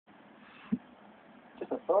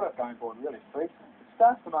thought going board really freaks me. It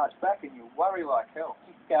starts to march back and you worry like hell.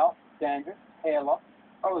 Scalp, dandruff, hair loss.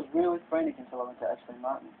 I was really frantic until I went to Ashley and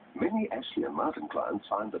Martin. Many Ashley and Martin clients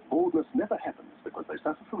find that baldness never happens because they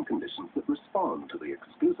suffer from conditions that respond to the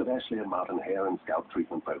exclusive Ashley and Martin hair and scalp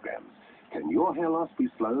treatment programs. Can your hair loss be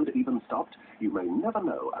slowed, even stopped? You may never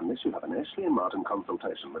know unless you have an Ashley and Martin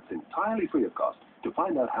consultation that's entirely free of cost to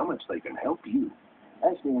find out how much they can help you.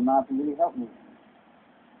 Ashley and Martin really helped me.